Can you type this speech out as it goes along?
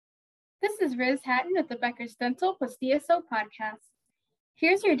is Riz Hatton with the Becker's Dental plus DSO podcast.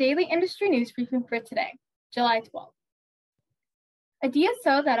 Here's your daily industry news briefing for today, July 12th. A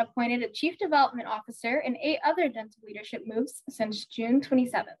DSO that appointed a chief development officer and 8 other dental leadership moves since June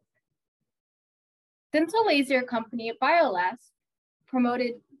 27th. Dental laser company BioLast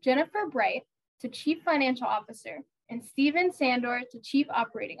promoted Jennifer Bright to chief financial officer and Steven Sandor to chief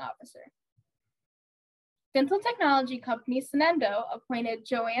operating officer. Dental technology company Sonendo appointed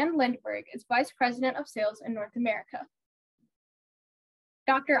Joanne Lindberg as vice president of sales in North America.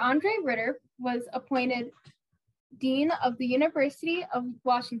 Dr. Andre Ritter was appointed dean of the University of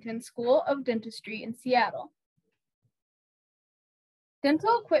Washington School of Dentistry in Seattle.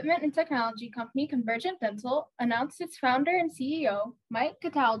 Dental equipment and technology company Convergent Dental announced its founder and CEO, Mike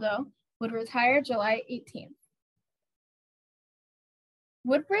Cataldo, would retire July 18th.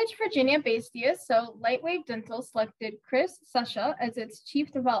 Woodbridge, Virginia-based DSO Lightwave Dental selected Chris Susha as its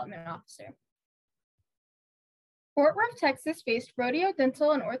Chief Development Officer. Fort Worth, Texas-based Rodeo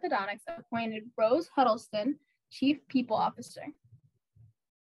Dental and Orthodontics appointed Rose Huddleston Chief People Officer.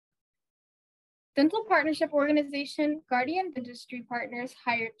 Dental partnership organization Guardian Dentistry Partners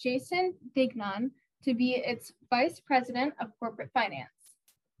hired Jason Dignan to be its Vice President of Corporate Finance.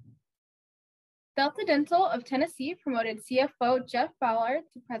 Delta Dental of Tennessee promoted CFO Jeff Ballard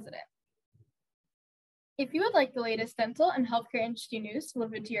to president. If you would like the latest dental and healthcare industry news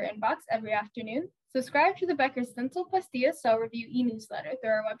delivered to your inbox every afternoon, subscribe to the Becker's Dental plus DSO Review e-newsletter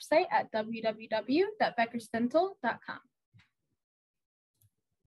through our website at www.beckersdental.com.